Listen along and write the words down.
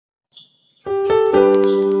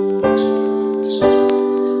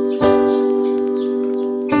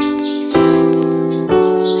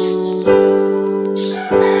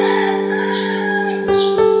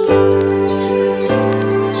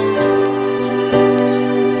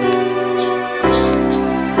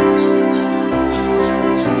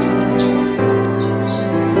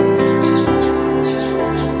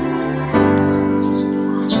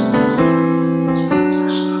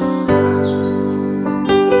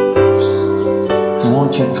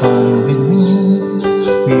Won't you come with me?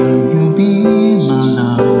 Will you be my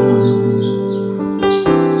love?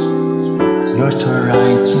 You're so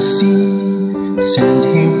right, you see, sent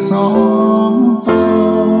here from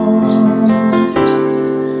above.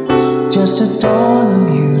 Just the thought of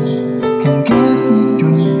you can get me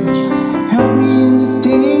through. Help me in the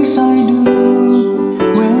things I do.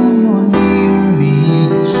 When you're near me,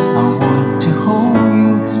 I want to hold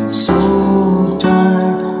you so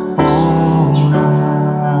tight all night.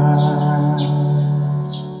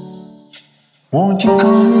 Won't you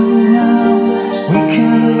come with me now? We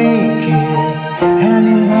can make it hand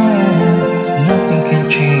in hand. Nothing can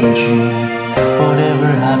change it. Whatever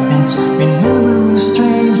happens, we never will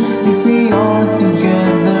stray if we are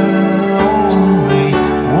together all the way.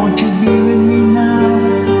 Won't you be with me now?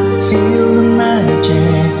 Feel the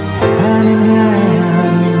magic. Hand in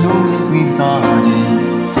hand, we know that we got it.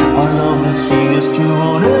 Our love will see us through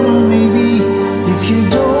whatever may be. If you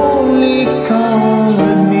don't only come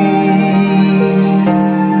with me.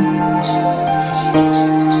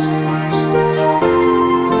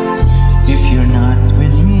 If you're not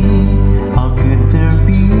with me, how could there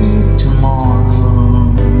be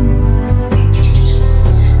tomorrow?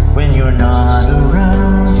 When you're not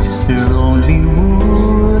around, there only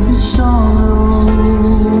would be sorrow.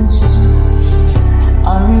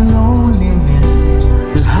 I will only miss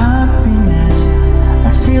the happiness.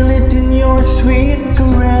 I feel it in your sweet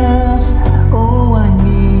caress.